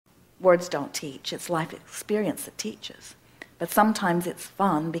Words don't teach. It's life experience that teaches. But sometimes it's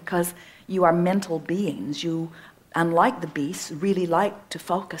fun because you are mental beings. You, unlike the beasts, really like to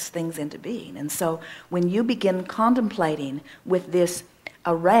focus things into being. And so when you begin contemplating with this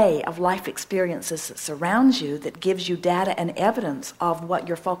array of life experiences that surrounds you, that gives you data and evidence of what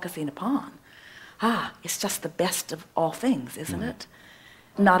you're focusing upon, it's just the best of all things, isn't it?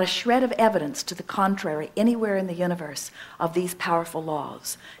 Not a shred of evidence to the contrary anywhere in the universe of these powerful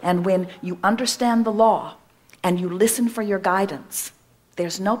laws. And when you understand the law and you listen for your guidance,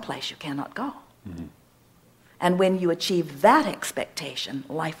 there's no place you cannot go. Mm-hmm. And when you achieve that expectation,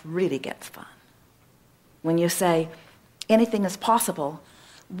 life really gets fun. When you say, anything is possible,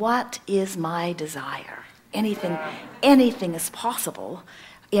 what is my desire? Anything is possible.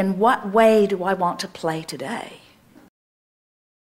 In what way do I want to play today?